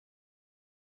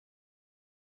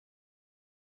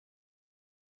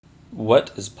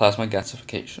What is plasma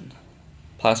gasification?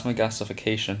 Plasma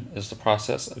gasification is the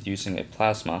process of using a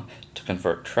plasma to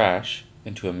convert trash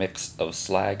into a mix of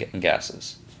slag and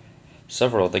gases.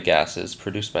 Several of the gases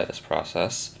produced by this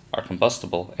process are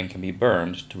combustible and can be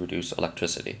burned to reduce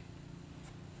electricity.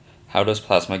 How does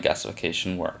plasma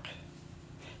gasification work?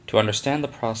 To understand the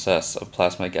process of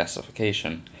plasma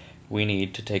gasification, we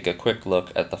need to take a quick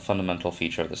look at the fundamental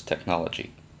feature of this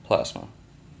technology, plasma.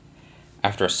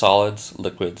 After solids,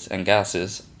 liquids, and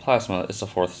gases, plasma is the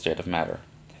fourth state of matter.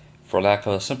 For lack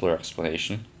of a simpler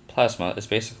explanation, plasma is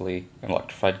basically an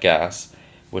electrified gas,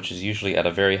 which is usually at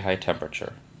a very high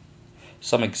temperature.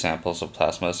 Some examples of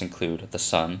plasmas include the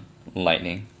sun,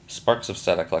 lightning, sparks of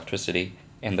static electricity,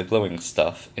 and the glowing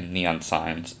stuff in neon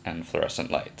signs and fluorescent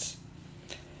lights.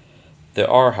 There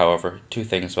are, however, two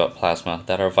things about plasma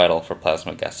that are vital for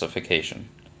plasma gasification.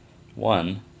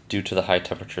 One, due to the high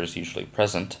temperatures usually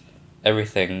present,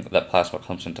 everything that plasma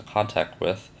comes into contact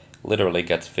with literally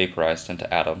gets vaporized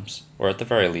into atoms, or at the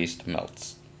very least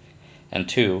melts. And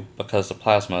two, because the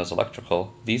plasma is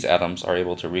electrical, these atoms are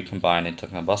able to recombine into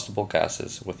combustible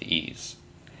gases with ease.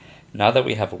 Now that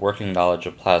we have a working knowledge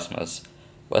of plasmas,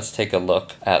 let's take a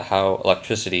look at how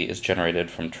electricity is generated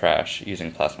from trash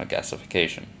using plasma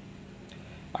gasification.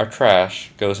 Our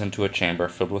trash goes into a chamber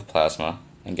filled with plasma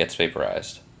and gets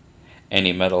vaporized.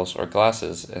 Any metals or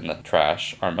glasses in the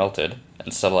trash are melted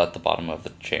and settle at the bottom of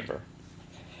the chamber.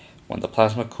 When the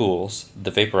plasma cools,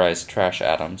 the vaporized trash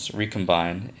atoms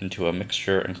recombine into a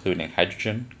mixture including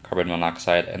hydrogen, carbon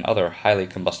monoxide, and other highly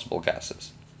combustible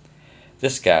gases.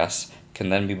 This gas can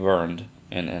then be burned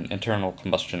in an internal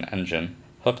combustion engine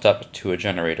hooked up to a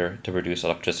generator to produce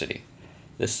electricity.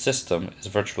 This system is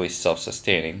virtually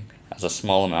self-sustaining, as a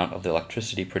small amount of the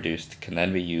electricity produced can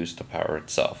then be used to power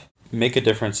itself. Make a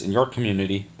difference in your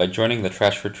community by joining the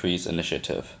Trash for Trees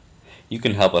initiative. You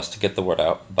can help us to get the word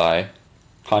out by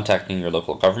contacting your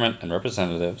local government and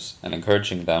representatives and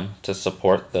encouraging them to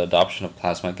support the adoption of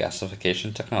plasma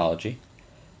gasification technology,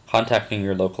 contacting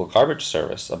your local garbage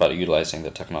service about utilizing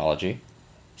the technology,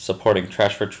 supporting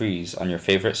Trash for Trees on your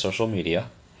favorite social media,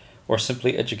 or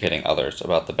simply educating others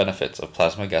about the benefits of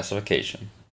plasma gasification.